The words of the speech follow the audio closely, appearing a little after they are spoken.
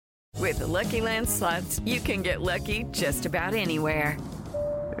With the Lucky Land Slots, you can get lucky just about anywhere.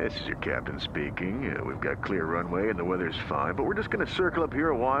 This is your captain speaking. We've got clear runway and the weather's fine, but we're just going to circle up here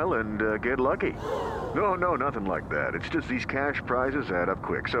a while and get lucky. No, nothing like that. It's just these cash prizes add up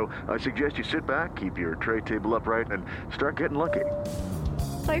quick. So I suggest you sit back, keep your tray table upright, and start getting lucky.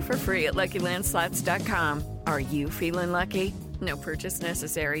 Play for free at LuckyLandSlots.com. Are you feeling lucky? No purchase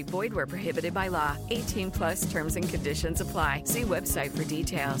necessary. Void where prohibited by law. 18 plus terms and conditions apply. See website for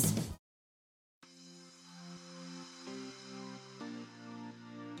details.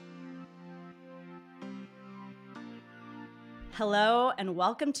 Hello, and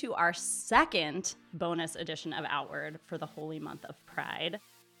welcome to our second bonus edition of Outward for the holy month of Pride.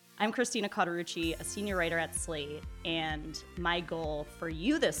 I'm Christina Cauterucci, a senior writer at Slate, and my goal for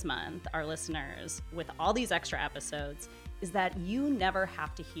you this month, our listeners, with all these extra episodes, is that you never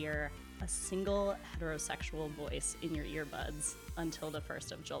have to hear a single heterosexual voice in your earbuds until the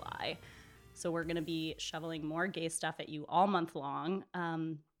 1st of July. So we're going to be shoveling more gay stuff at you all month long.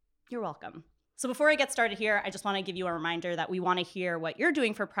 You're welcome. So before I get started here, I just want to give you a reminder that we want to hear what you're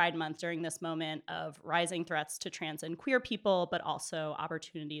doing for Pride Month during this moment of rising threats to trans and queer people, but also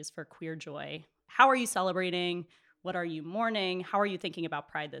opportunities for queer joy. How are you celebrating? What are you mourning? How are you thinking about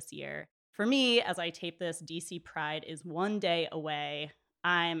Pride this year? For me, as I tape this, DC Pride is one day away.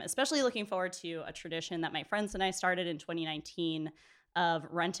 I'm especially looking forward to a tradition that my friends and I started in 2019 of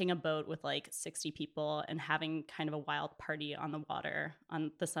renting a boat with like 60 people and having kind of a wild party on the water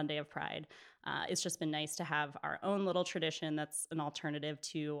on the Sunday of Pride. It's just been nice to have our own little tradition that's an alternative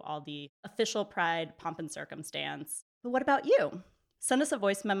to all the official Pride pomp and circumstance. But what about you? Send us a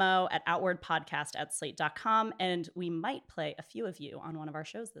voice memo at outwardpodcast@slate.com, and we might play a few of you on one of our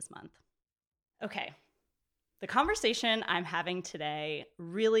shows this month. Okay, the conversation I'm having today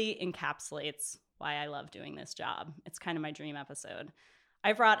really encapsulates why I love doing this job. It's kind of my dream episode.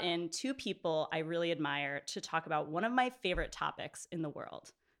 I brought in two people I really admire to talk about one of my favorite topics in the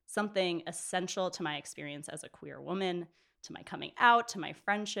world, something essential to my experience as a queer woman, to my coming out, to my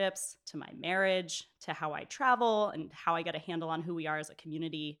friendships, to my marriage, to how I travel and how I get a handle on who we are as a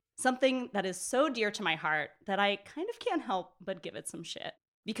community. Something that is so dear to my heart that I kind of can't help but give it some shit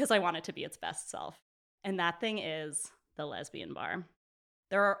because I want it to be its best self. And that thing is the Lesbian Bar.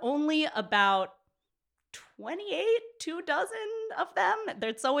 There are only about 28, 24 of them.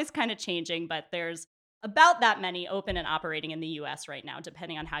 It's always kind of changing, but there's about that many open and operating in the US right now,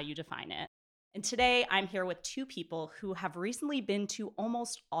 depending on how you define it. And today I'm here with two people who have recently been to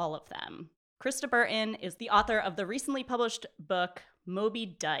almost all of them. Krista Burton is the author of the recently published book, Moby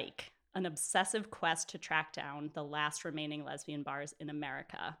Dyke, an obsessive quest to track down the last remaining lesbian bars in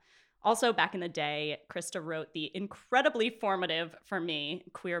America. Also, back in the day, Krista wrote the incredibly formative, for me,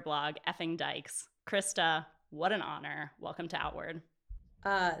 queer blog, Effing Dykes. Krista, what an honor. Welcome to Outward.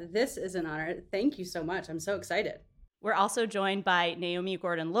 This is an honor. Thank you so much. I'm so excited. We're also joined by Naomi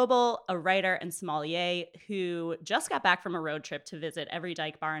Gordon-Lobel, a writer and sommelier who just got back from a road trip to visit every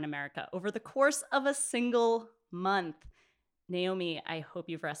dyke bar in America over the course of a single month. Naomi, I hope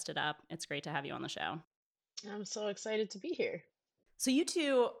you've rested up. It's great to have you on the show. I'm so excited to be here. So you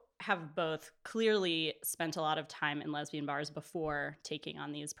two have both clearly spent a lot of time in lesbian bars before taking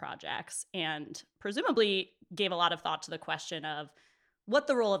on these projects and presumably gave a lot of thought to the question of what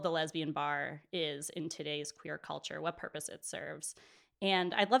the role of the lesbian bar is in today's queer culture, what purpose it serves.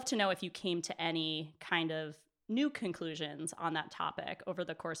 And I'd love to know if you came to any kind of new conclusions on that topic over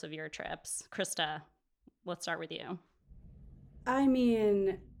the course of your trips. Krista, let's start with you. I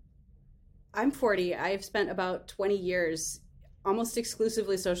mean, I'm 40. I've spent about 20 years almost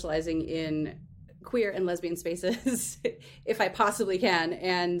exclusively socializing in queer and lesbian spaces, if I possibly can.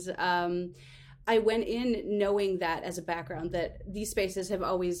 And I went in knowing that as a background, that these spaces have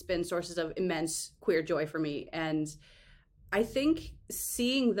always been sources of immense queer joy for me. And I think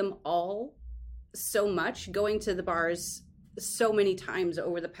seeing them all so much, going to the bars so many times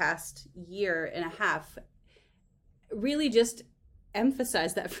over the past year and a half, really just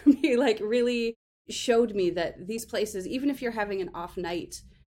emphasized that for me, like really showed me that these places, even if you're having an off night,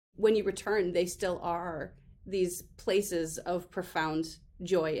 when you return, they still are these places of profound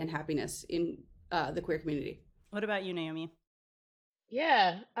joy and happiness in the queer community. What about you, Naomi?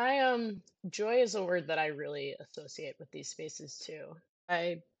 Yeah, joy is a word that I really associate with these spaces too.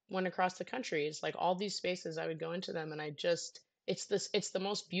 I went across the country. It's like all these spaces, I would go into them and it's the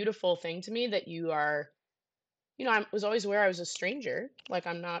most beautiful thing to me that you are, I was always aware I was a stranger. Like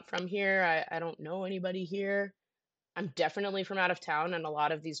I'm not from here. I don't know anybody here. I'm definitely from out of town. And a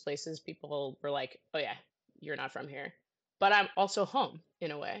lot of these places, people were like, oh yeah, you're not from here. But I'm also home in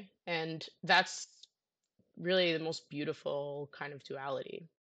a way. And that's really the most beautiful kind of duality.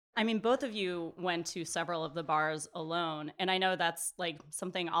 I mean, both of you went to several of the bars alone. And I know that's like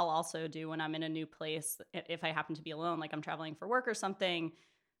something I'll also do when I'm in a new place. If I happen to be alone, like I'm traveling for work or something,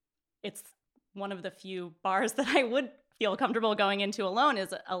 it's one of the few bars that I would feel comfortable going into alone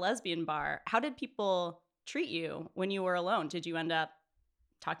is a lesbian bar. How did people treat you when you were alone? Did you end up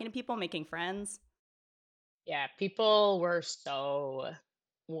talking to people, making friends? Yeah, people were so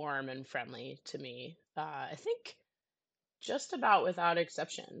warm and friendly to me. I think just about without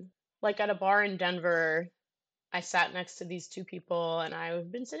exception. Like at a bar in Denver, I sat next to these two people and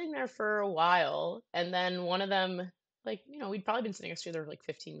I've been sitting there for a while. And then one of them, like, we'd probably been sitting next to each other for like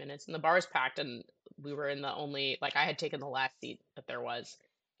 15 minutes and the bar was packed and we were in the only, like, I had taken the last seat that there was.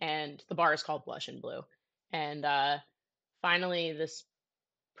 And the bar is called Blush and Blue. And finally, this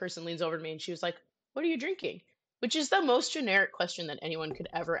person leans over to me and she was like, "What are you drinking?" Which is the most generic question that anyone could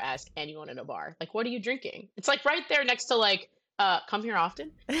ever ask anyone in a bar. Like, "What are you drinking?" It's like right there next to like, "Come here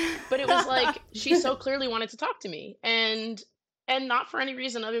often." But it was like she so clearly wanted to talk to me, and not for any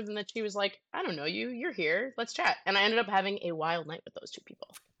reason other than that she was like, "I don't know you. You're here. Let's chat." And I ended up having a wild night with those two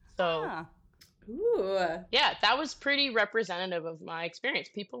people. So Huh. Ooh. yeah, that was pretty representative of my experience.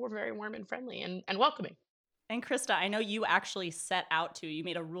 People were very warm and friendly and welcoming. And Krista, I know you actually set out to, you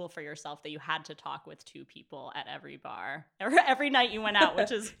made a rule for yourself that you had to talk with two people at every bar, every night you went out,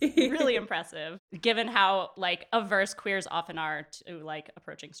 which is really impressive, given how like averse queers often are to like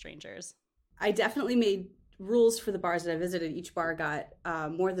approaching strangers. I definitely made rules for the bars that I visited. Each bar got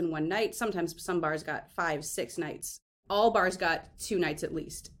more than one night. Sometimes some bars got 5, 6 nights. All bars got 2 nights at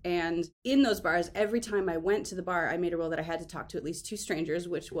least. And in those bars, every time I went to the bar, I made a rule that I had to talk to at least 2 strangers,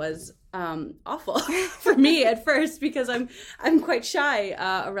 which was awful for me at first because I'm quite shy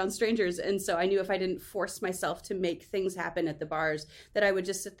around strangers. And so I knew if I didn't force myself to make things happen at the bars, that I would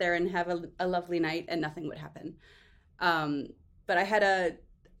just sit there and have a lovely night and nothing would happen. But I had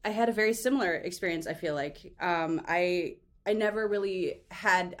a very similar experience, I feel like. I never really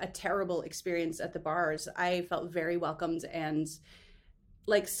had a terrible experience at the bars. I felt very welcomed and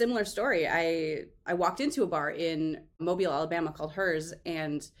like similar story. I walked into a bar in Mobile, Alabama called Hers,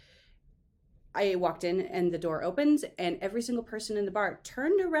 and I walked in and the door opened and every single person in the bar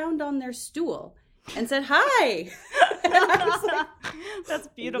turned around on their stool and said hi. And I was like, that's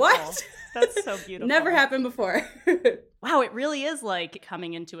beautiful. What? That's so beautiful. Never happened before. Wow, it really is like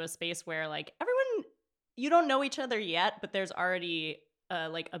coming into a space where like everyone, you don't know each other yet, but there's already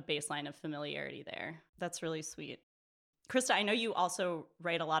like a baseline of familiarity there. That's really sweet. Krista, I know you also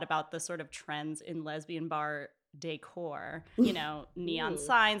write a lot about the sort of trends in lesbian bar decor, neon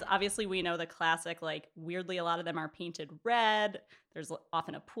signs. Obviously, we know the classic, like weirdly, a lot of them are painted red. There's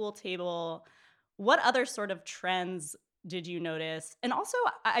often a pool table. What other sort of trends did you notice? And also,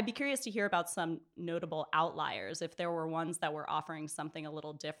 I'd be curious to hear about some notable outliers, if there were ones that were offering something a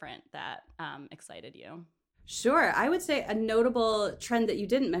little different that excited you. Sure. I would say a notable trend that you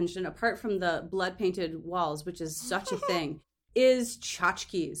didn't mention, apart from the blood-painted walls, which is such a thing, is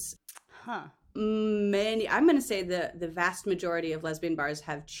tchotchkes. Huh. I'm going to say the vast majority of lesbian bars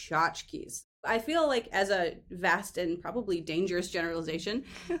have tchotchkes. I feel like, as a vast and probably dangerous generalization,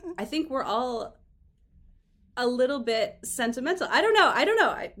 I think we're all a little bit sentimental. I don't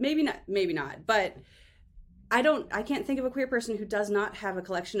know. Maybe not. But I can't think of a queer person who does not have a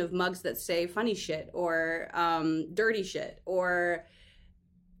collection of mugs that say funny shit or dirty shit, or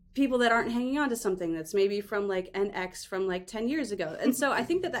people that aren't hanging on to something that's maybe from like an ex from like 10 years ago. And so I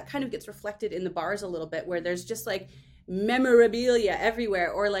think that kind of gets reflected in the bars a little bit, where there's just like memorabilia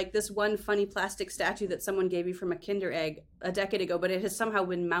everywhere, or like this one funny plastic statue that someone gave you from a Kinder Egg a decade ago, but it has somehow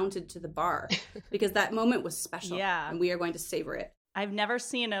been mounted to the bar because that moment was special. Yeah. And we are going to savor it. I've never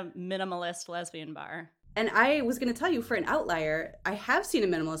seen a minimalist lesbian bar. And I was going to tell you, for an outlier, I have seen a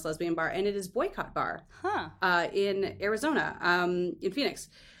minimalist lesbian bar, and it is Boycott Bar in Arizona, in Phoenix.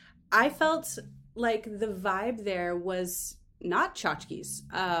 I felt like the vibe there was not tchotchkes.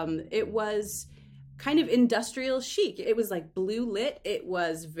 It was kind of industrial chic. It was like blue lit. It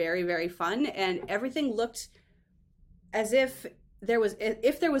was very, very fun. And everything looked as if there was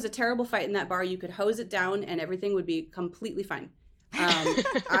a terrible fight in that bar, you could hose it down and everything would be completely fine.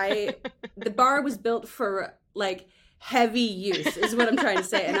 The bar was built for like heavy use is what I'm trying to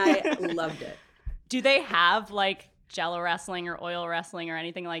say. And I loved it. Do they have like Jello wrestling or oil wrestling or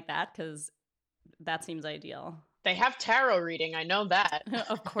anything like that? Because that seems ideal. They have tarot reading. I know that.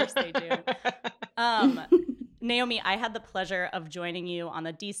 Of course they do. Naomi, I had the pleasure of joining you on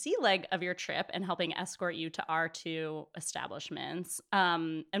the DC leg of your trip and helping escort you to our 2 establishments.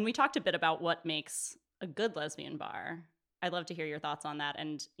 And we talked a bit about what makes a good lesbian bar. I'd love to hear your thoughts on that.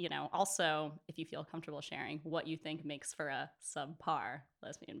 And, also, if you feel comfortable sharing, what you think makes for a subpar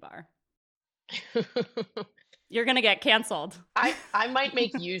lesbian bar. You're going to get canceled. I might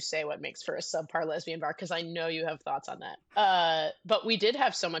make you say what makes for a subpar lesbian bar because I know you have thoughts on that. But we did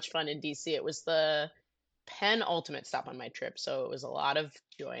have so much fun in DC. It was the penultimate stop on my trip, so it was a lot of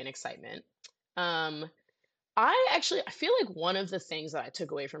joy and excitement. Um, I feel like one of the things that I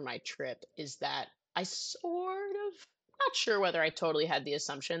took away from my trip is that I sort of not sure whether I totally had the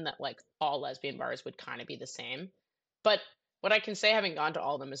assumption that like all lesbian bars would kind of be the same. But what I can say having gone to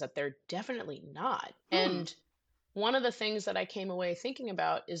all of them is that they're definitely not. Hmm. And one of the things that I came away thinking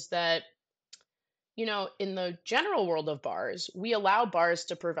about is that, in the general world of bars, we allow bars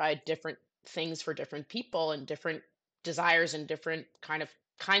to provide different things for different people and different desires and different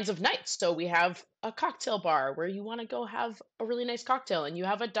kinds of nights. So we have a cocktail bar where you want to go have a really nice cocktail, and you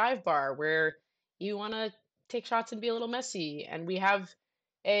have a dive bar where you want to take shots and be a little messy, and we have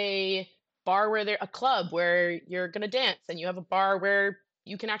a bar where a club where you're going to dance, and you have a bar where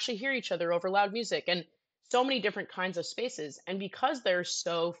you can actually hear each other over loud music, and so many different kinds of spaces. And because there's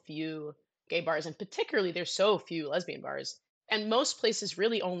so few gay bars, and particularly there's so few lesbian bars, and most places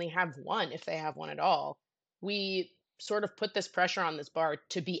really only have one if they have one at all, we sort of put this pressure on this bar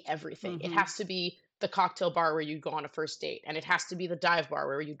to be everything. It Mm-hmm. has to be the cocktail bar where you go on a first date, and it has to be the dive bar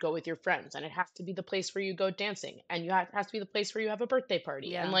where you go with your friends, and it has to be the place where you go dancing, and it has to be the place where you have a birthday party.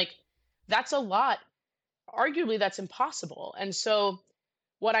 Yeah. And like that's a lot. Arguably that's impossible. And so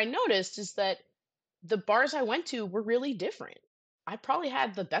what I noticed is that the bars I went to were really different. I probably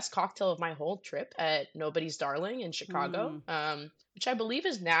had the best cocktail of my whole trip at Nobody's Darling in Chicago, which I believe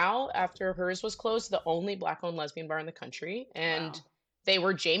is now, after hers was closed, the only Black-owned lesbian bar in the country. And Wow. they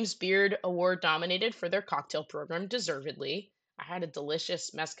were James Beard Award nominated for their cocktail program, deservedly. I had a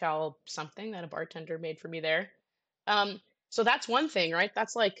delicious mezcal something that a bartender made for me there. So that's one thing, right?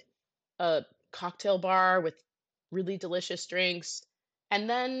 That's like a cocktail bar with really delicious drinks. And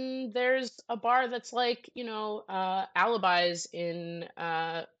then there's a bar that's like, Alibis in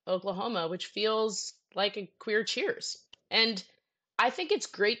Oklahoma, which feels like a queer Cheers. And I think it's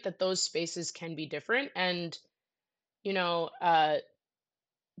great that those spaces can be different, and, you know, uh,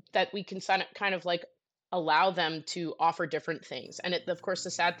 that we can kind of like allow them to offer different things. And of course, the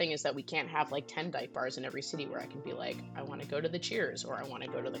sad thing is that we can't have like 10 dyke bars in every city where I can be like, I want to go to the Cheers or I want to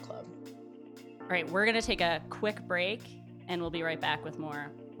go to the club. All right, we're going to take a quick break, and we'll be right back with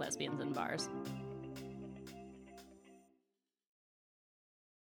more lesbians in bars.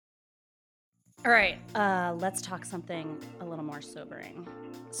 All right, let's talk something a little more sobering.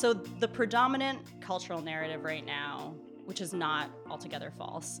 So the predominant cultural narrative right now, which is not altogether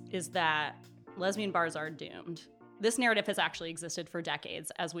false, is that lesbian bars are doomed. This narrative has actually existed for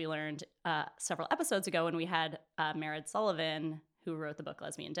decades, as we learned several episodes ago when we had Meredith Sullivan, who wrote the book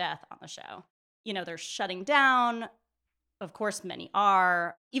Lesbian Death, on the show. They're shutting down. Of course, many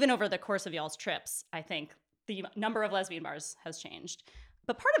are. Even over the course of y'all's trips, I think the number of lesbian bars has changed.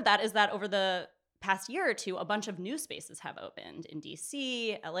 But part of that is that over the past year or two, a bunch of new spaces have opened in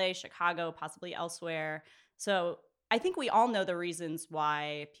DC, LA, Chicago, possibly elsewhere. So I think we all know the reasons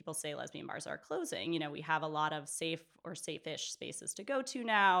why people say lesbian bars are closing. We have a lot of safe or safe-ish spaces to go to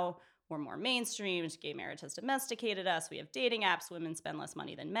now. We're more mainstream. Gay marriage has domesticated us. We have dating apps. Women spend less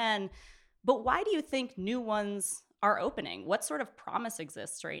money than men. But why do you think new ones are opening? What sort of promise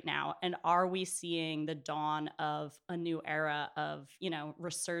exists right now? And are we seeing the dawn of a new era of,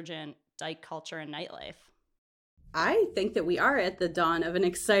 resurgent dyke culture and nightlife? I think that we are at the dawn of an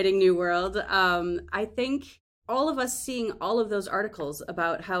exciting new world. I think all of us seeing all of those articles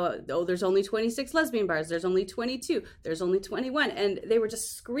about how, there's only 26 lesbian bars, there's only 22, there's only 21. And they were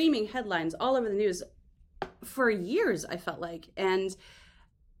just screaming headlines all over the news for years, I felt like. And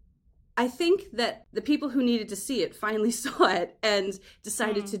I think that the people who needed to see it finally saw it and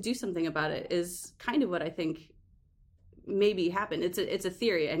decided to do something about it is kind of what I think maybe happened. It's a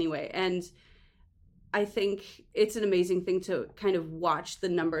theory anyway. And I think it's an amazing thing to kind of watch the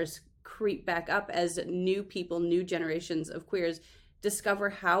numbers creep back up as new people, new generations of queers discover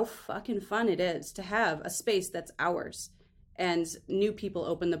how fucking fun it is to have a space that's ours. And new people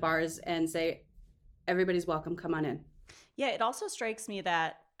open the bars and say, everybody's welcome, come on in. Yeah, it also strikes me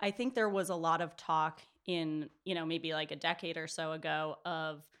that I think there was a lot of talk in, maybe like a decade or so ago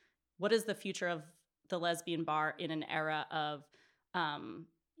of what is the future of the lesbian bar in an era of,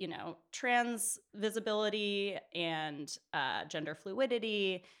 trans visibility and gender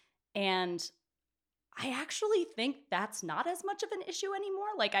fluidity. And I actually think that's not as much of an issue anymore.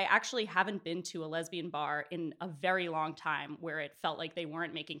 Like, I actually haven't been to a lesbian bar in a very long time where it felt like they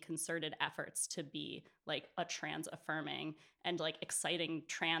weren't making concerted efforts to be like a trans affirming and like exciting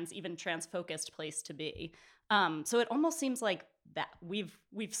even trans focused place to be. So it almost seems like that we've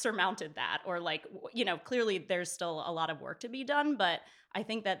surmounted that, or like, clearly there's still a lot of work to be done, but I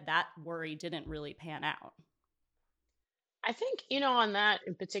think that worry didn't really pan out. I think, on that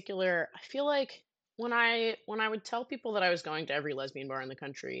in particular, I feel like when I would tell people that I was going to every lesbian bar in the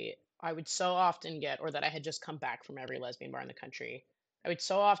country, I would so often get, or that I had just come back from every lesbian bar in the country, I would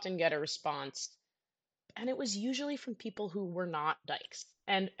so often get a response, and it was usually from people who were not dykes,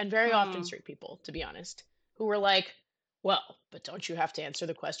 and very often Hmm. straight people, to be honest, who were like, "Well, but don't you have to answer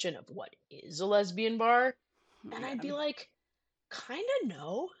the question of what is a lesbian bar?" And I'd be like, "Kind of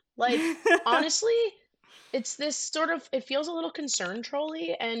no." Like, Yeah. honestly, it's this sort of, it feels a little concern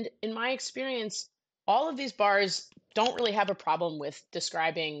trolly, and in my experience, all of these bars don't really have a problem with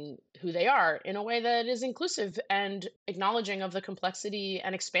describing who they are in a way that is inclusive and acknowledging of the complexity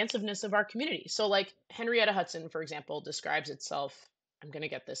and expansiveness of our community. So like Henrietta Hudson, for example, describes itself, I'm going to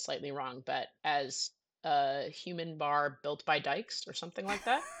get this slightly wrong, but as a human bar built by dykes or something like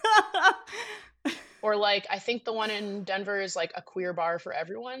that. Or like I think the one in Denver is like a queer bar for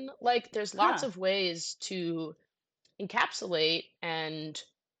everyone. Like there's lots Huh. of ways to encapsulate and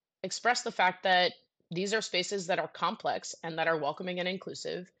express the fact that these are spaces that are complex and that are welcoming and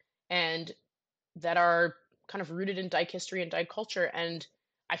inclusive and that are kind of rooted in dyke history and dyke culture. And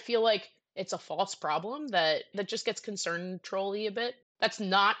I feel like it's a false problem that just gets concern trolly a bit. That's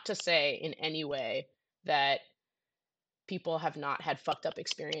not to say in any way that people have not had fucked up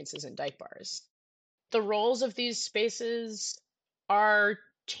experiences in dyke bars. The roles of these spaces are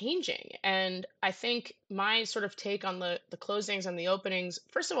changing. And I think my sort of take on the closings and the openings,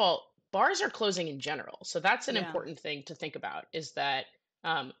 first of all, bars are closing in general. So that's an Yeah. important thing to think about, is that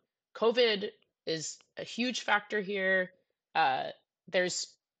um, COVID is a huge factor here. Uh,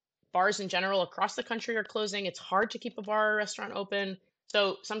 there's bars in general across the country are closing. It's hard to keep a bar or restaurant open.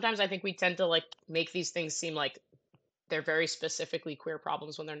 So sometimes I think we tend to like make these things seem like they're very specifically queer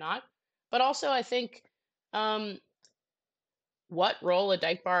problems when they're not. But also, I think um, what role a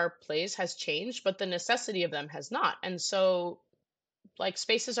dyke bar plays has changed, but the necessity of them has not. And so, like,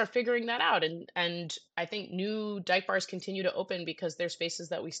 spaces are figuring that out. And I think new dyke bars continue to open because they're spaces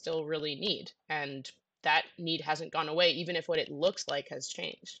that we still really need. And that need hasn't gone away, even if what it looks like has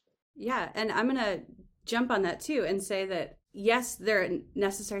changed. Yeah, and I'm going to jump on that too and say that yes, they're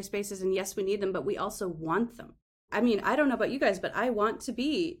necessary spaces and yes, we need them, but we also want them. I mean, I don't know about you guys, but I want to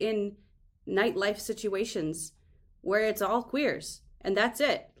be in nightlife situations where it's all queers and that's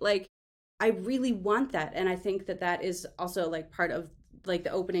it. Like, I really want that. And I think that that is also like part of like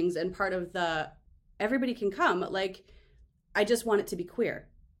the openings and part of the everybody can come. Like, I just want it to be queer.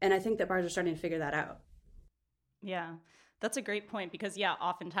 And I think that bars are starting to figure that out. Yeah, that's a great point because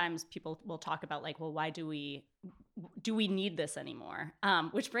oftentimes people will talk about like, well, why do we need this anymore?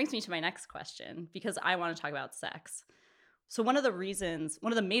 Which brings me to my next question because I want to talk about sex. So one of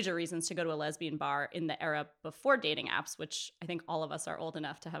the major reasons to go to a lesbian bar in the era before dating apps, which I think all of us are old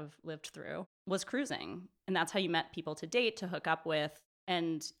enough to have lived through, was cruising, and that's how you met people to date, to hook up with.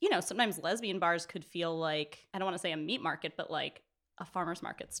 And sometimes lesbian bars could feel like, I don't want to say a meat market, but like a farmer's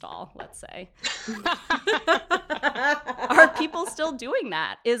market stall, let's say. Are people still doing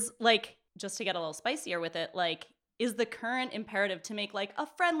that? Is like, just to get a little spicier with it, like, is the current imperative to make like a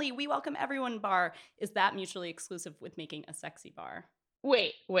friendly, we welcome everyone bar, is that mutually exclusive with making a sexy bar?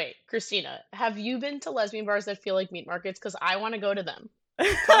 Wait, Christina, have you been to lesbian bars that feel like meat markets? Because I want to go to them.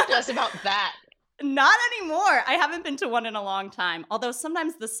 Talk to us about that. Not anymore. I haven't been to one in a long time. Although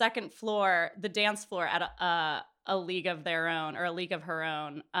sometimes the second floor, the dance floor at a league of their own or a league of her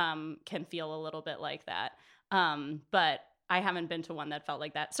own, can feel a little bit like that. But I haven't been to one that felt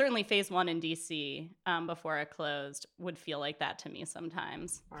like that. Certainly Phase 1 in DC, before it closed, would feel like that to me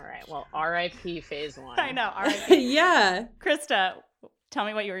sometimes. All right, well, RIP Phase 1. I know. All right. Yeah. Krista, tell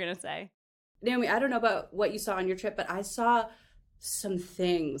me what you were going to say. Naomi, I don't know about what you saw on your trip, but I saw some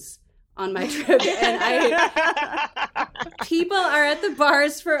things on my trip. And people are at the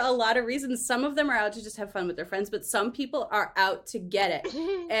bars for a lot of reasons. Some of them are out to just have fun with their friends, but some people are out to get it.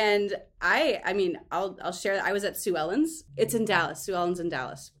 And I mean, I'll share that. I was at Sue Ellen's. It's in Dallas. Sue Ellen's in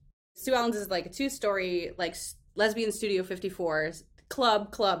Dallas. Sue Ellen's is like a 2-story, like lesbian Studio 54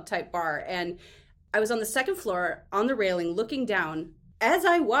 club type bar. And I was on the second floor on the railing looking down. As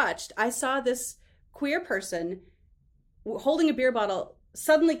I watched, I saw this queer person holding a beer bottle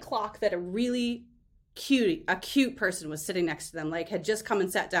suddenly clock that a really a cute person was sitting next to them, like had just come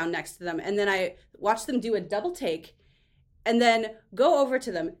and sat down next to them. And then I watched them do a double take and then go over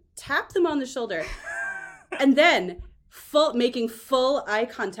to them, tap them on the shoulder, and then making full eye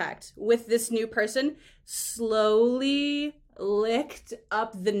contact with this new person, slowly licked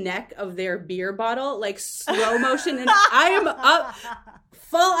up the neck of their beer bottle, like slow motion. And I am up,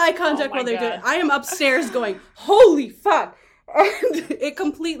 full eye contact while they're doing it. I am upstairs going, holy fuck. And it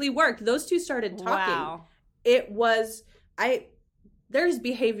completely worked. Those two started talking. Wow. There's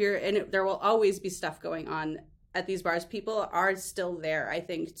behavior, and there will always be stuff going on at these bars. People are still there, I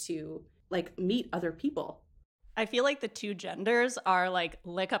think, to like meet other people. I feel like the two genders are like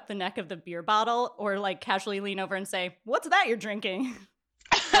lick up the neck of the beer bottle or like casually lean over and say, "What's that you're drinking?"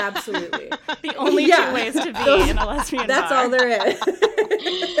 Absolutely. The only two ways to be in a lesbian That's bar. all there is.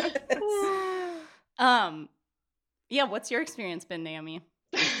 Yeah, what's your experience been, Naomi?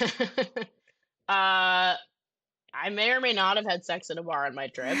 I may or may not have had sex at a bar on my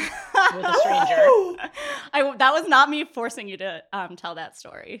trip with a stranger. That was not me forcing you to tell that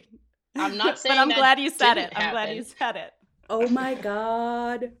story. I'm not saying but I'm that glad you said it. didn't I'm glad happen. you said it. Oh my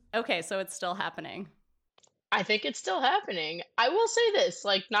God. Okay, so it's still happening. I think it's still happening. I will say this,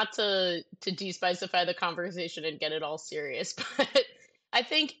 like, not to de-specify the conversation and get it all serious, but I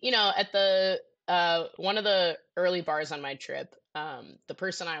think, at the one of the early bars on my trip, the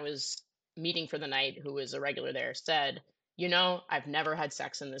person I was meeting for the night, who was a regular there, said, I've never had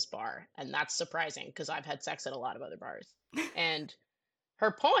sex in this bar, and that's surprising because I've had sex at a lot of other bars. And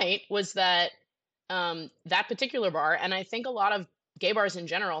her point was that that particular bar, and I think a lot of gay bars in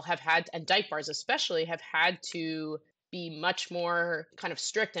general have had, and dyke bars especially, have had to be much more kind of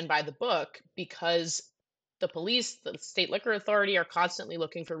strict and by the book because the police, the state liquor authority, are constantly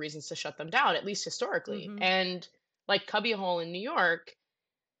looking for reasons to shut them down, at least historically. Mm-hmm. And like Cubbyhole in New York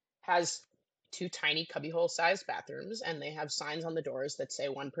has 2 tiny cubbyhole sized bathrooms, and they have signs on the doors that say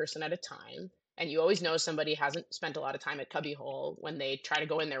 1 person at a time. And you always know somebody hasn't spent a lot of time at Cubbyhole when they try to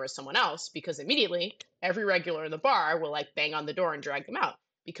go in there with someone else, because immediately every regular in the bar will like bang on the door and drag them out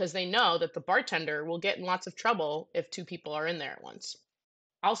because they know that the bartender will get in lots of trouble if 2 people are in there at once.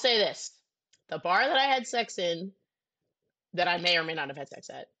 I'll say this. The bar that I had sex in, that I may or may not have had sex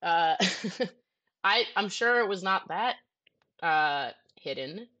at, I'm sure it was not that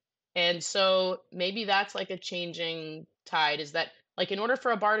hidden. And so maybe that's like a changing tide, is that like in order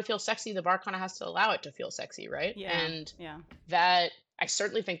for a bar to feel sexy, the bar kind of has to allow it to feel sexy, right? Yeah. And yeah. that, I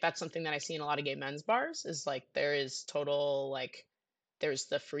certainly think that's something that I see in a lot of gay men's bars, is like there is total, like, there's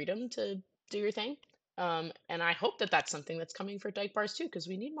the freedom to do your thing. And I hope that that's something that's coming for dyke bars too, because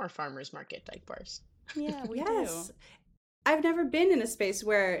we need more farmers market dyke bars. Yeah, we Yes. do. I've never been in a space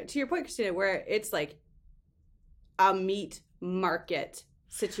where, to your point, Christina, where it's like a meat market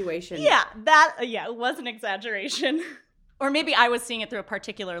situation. Yeah, it was an exaggeration. Or maybe I was seeing it through a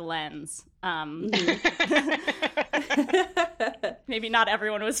particular lens. Maybe not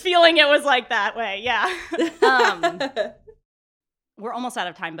everyone was feeling it was like that way. Yeah. We're almost out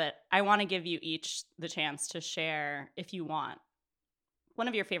of time, but I want to give you each the chance to share, if you want, one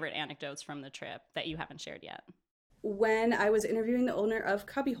of your favorite anecdotes from the trip that you haven't shared yet. When I was interviewing the owner of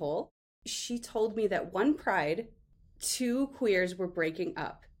Cubbyhole, she told me that one Pride, 2 queers were breaking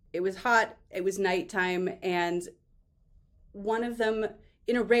up. It was hot, it was nighttime, and one of them,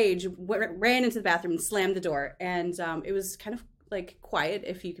 in a rage, ran into the bathroom and slammed the door. And it was kind of like quiet,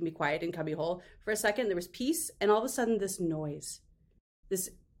 if you can be quiet in Cubbyhole. For a second, there was peace, and all of a sudden this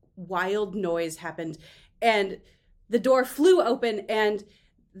wild noise happened, and the door flew open, and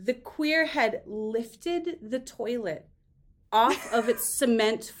the queer had lifted the toilet off of its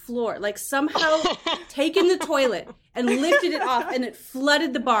cement floor, like somehow taken the toilet and lifted it off, and it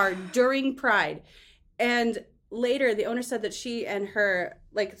flooded the bar during Pride. And later, the owner said that she and her,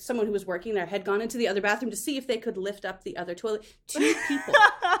 like someone who was working there, had gone into the other bathroom to see if they could lift up the other toilet. 2 people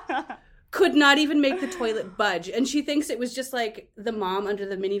could not even make the toilet budge. And she thinks it was just like the mom under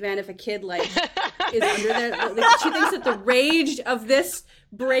the minivan if a kid like is under there. Like, she thinks that the rage of this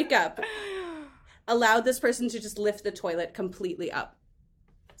breakup allowed this person to just lift the toilet completely up.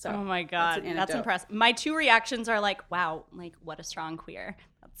 So, oh my God, that's impressive. My 2 reactions are like, wow, like what a strong queer.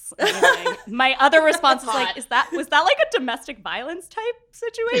 That's amazing. My other response is like, was that like a domestic violence type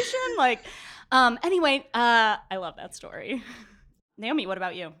situation? Like, anyway, I love that story. Naomi, what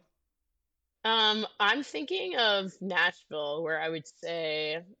about you? I'm thinking of Nashville, where I would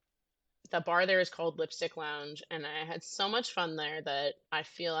say the bar there is called Lipstick Lounge, and I had so much fun there that I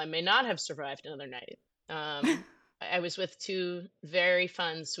feel I may not have survived another night. I was with 2 very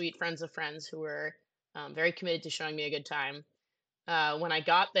fun, sweet friends of friends who were very committed to showing me a good time. When I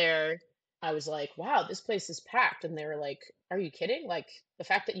got there, I was like, wow, this place is packed. And they were like, are you kidding? Like, the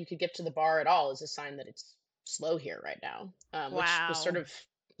fact that you could get to the bar at all is a sign that it's slow here right now, which was sort Wow. of,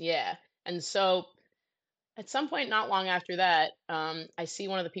 yeah. And so at some point, not long after that, I see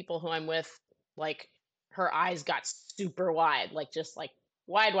one of the people who I'm with, like, her eyes got super wide, like, just like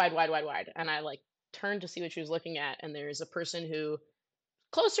wide, wide, wide, wide, wide. And I like turned to see what she was looking at. And there's a person who,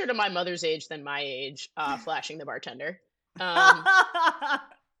 closer to my mother's age than my age, flashing the bartender.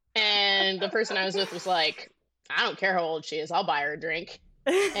 And the person I was with was like, I don't care how old she is, I'll buy her a drink.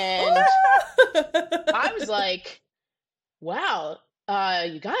 And I was like, wow,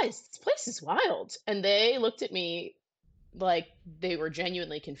 you guys, this place is wild. And they looked at me like they were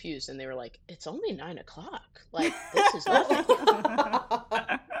genuinely confused, and they were like, it's only 9 o'clock. Like, this is nothing.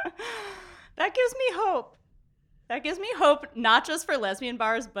 That gives me hope. That gives me hope, not just for lesbian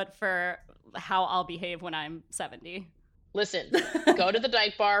bars, but for how I'll behave when I'm 70. Listen, go to the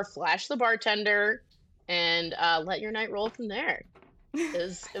dyke bar, flash the bartender, and let your night roll from there. It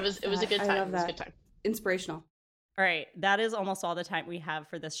was a good time. It was a good time. Inspirational. All right, that is almost all the time we have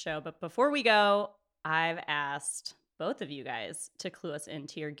for this show. But before we go, I've asked both of you guys to clue us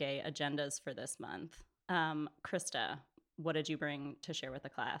into your gay agendas for this month. Krista, what did you bring to share with the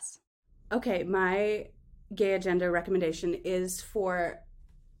class? Okay, my gay agenda recommendation is for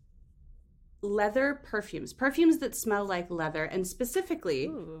leather perfumes that smell like leather, and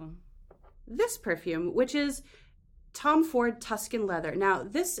specifically this perfume, which is Tom Ford Tuscan Leather. Now,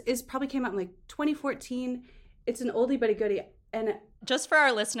 this is probably came out in like 2014. It's an oldie but a goodie. And just for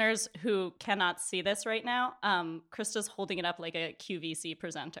our listeners who cannot see this right now, Krista's holding it up like a QVC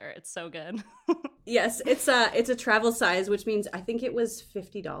presenter. It's so good. Yes, it's a travel size, which means I think it was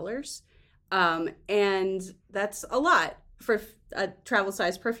 $50. And that's a lot for a travel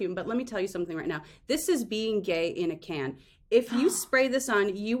size perfume. But let me tell you something right now. This is being gay in a can. If you spray this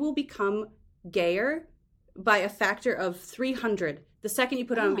on, you will become gayer by a factor of 300 the second you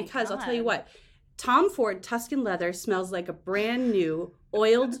put it on, because God. I'll tell you what, Tom Ford Tuscan Leather smells like a brand new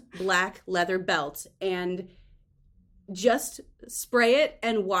oiled black leather belt. And just spray it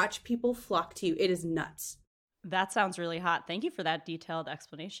and watch people flock to you. It is nuts. That sounds really hot. Thank you for that detailed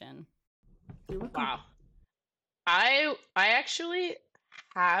explanation. Wow. I actually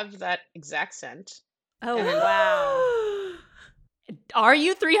have that exact scent. Oh, wow. Are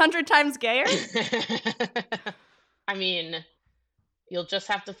you 300 times gayer? I mean, you'll just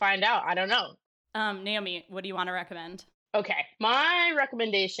have to find out. I don't know. Naomi, what do you want to recommend? Okay. My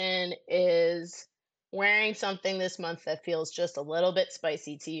recommendation is wearing something this month that feels just a little bit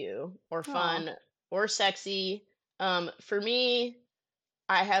spicy to you, or fun, or sexy. For me,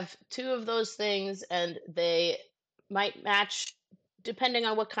 I have two of those things, and they might match depending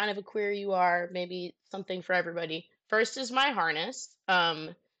on what kind of a queer you are, maybe something for everybody. First is my harness,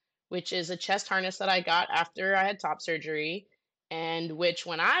 which is a chest harness that I got after I had top surgery, and which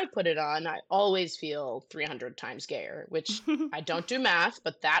when I put it on, I always feel 300 times gayer, which I don't do math,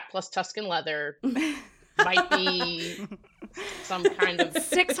 but that plus Tuscan leather might be some kind of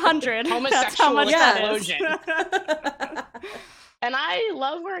 600. homosexual That's how much that is. explosion. And I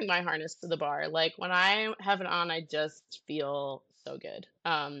love wearing my harness to the bar. Like, when I have it on, I just feel so good.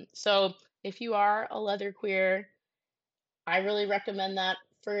 So if you are a leather queer, I really recommend that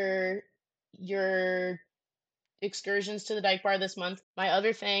for your excursions to the dyke bar this month. My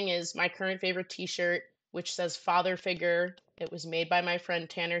other thing is my current favorite t-shirt, which says Father Figure. It was made by my friend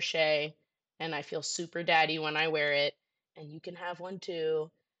Tanner Shea, and I feel super daddy when I wear it. And you can have one too.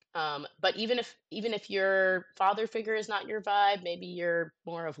 But even if your father figure is not your vibe, maybe you're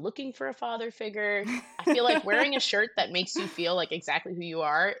more of looking for a father figure, I feel like wearing a shirt that makes you feel like exactly who you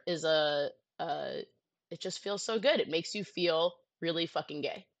are is it just feels so good. It makes you feel really fucking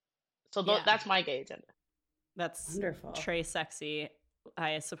gay. So that's my gay agenda. That's wonderful. Trey sexy.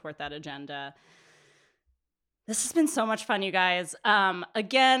 I support that agenda. This has been so much fun, you guys.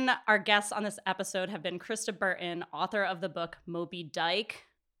 Again, our guests on this episode have been Krista Burton, author of the book Moby Dyke.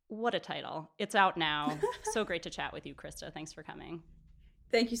 What a title. It's out now. So great to chat with you, Krista. Thanks for coming.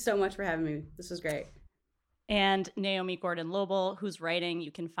 Thank you so much for having me. This was great. And Naomi Gordon-Lobel, whose writing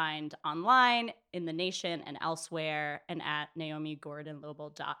you can find online, in The Nation, and elsewhere, and at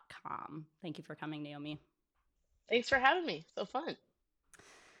naomigordonlobel.com. Thank you for coming, Naomi. Thanks for having me. So fun.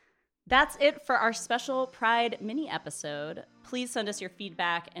 That's it for our special Pride mini episode. Please send us your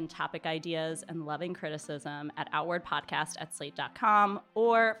feedback and topic ideas and loving criticism at outwardpodcast@slate.com,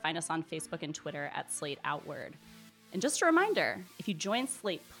 or find us on Facebook and Twitter at Slate Outward. And just a reminder, if you join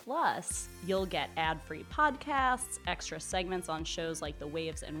Slate Plus, you'll get ad-free podcasts, extra segments on shows like The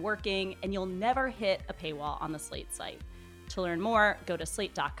Waves and Working, and you'll never hit a paywall on the Slate site. To learn more, go to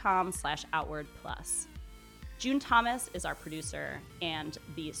slate.com/outwardplus. June Thomas is our producer, and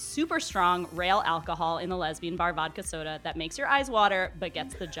the super strong rail alcohol in the Lesbian bar vodka soda that makes your eyes water but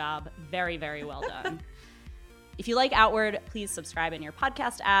gets the job very, very well done. If you like Outward, please subscribe in your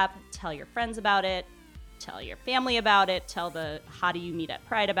podcast app, tell your friends about it, tell your family about it, tell the hottie you meet at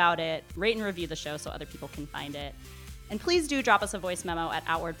Pride about it, rate and review the show so other people can find it. And please do drop us a voice memo at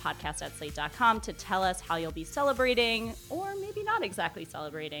outwardpodcast@slate.com to tell us how you'll be celebrating, or maybe not exactly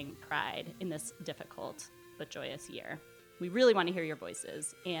celebrating, Pride in this difficult but joyous year. We really want to hear your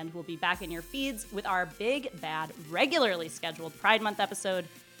voices, and we'll be back in your feeds with our big, bad, regularly scheduled Pride Month episode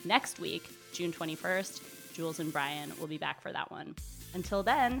next week, June 21st. Jules and Brian will be back for that one. Until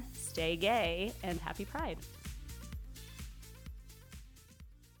then, stay gay and happy Pride.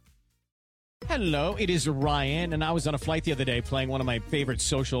 Hello, it is Ryan, and I was on a flight the other day playing one of my favorite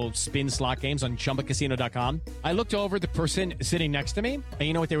social spin slot games on ChumbaCasino.com. I looked over at the person sitting next to me, and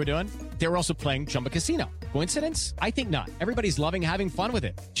you know what they were doing? They were also playing Chumba Casino. Coincidence? I think not. Everybody's loving having fun with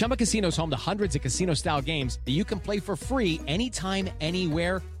it. Chumba Casino is home to hundreds of casino-style games that you can play for free anytime,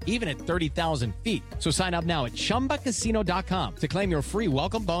 anywhere, even at 30,000 feet. So sign up now at ChumbaCasino.com to claim your free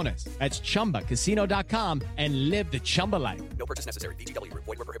welcome bonus. That's ChumbaCasino.com and live the Chumba life. No purchase necessary. VGW Group.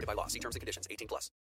 Void where prohibited by law. See terms and conditions. 18+.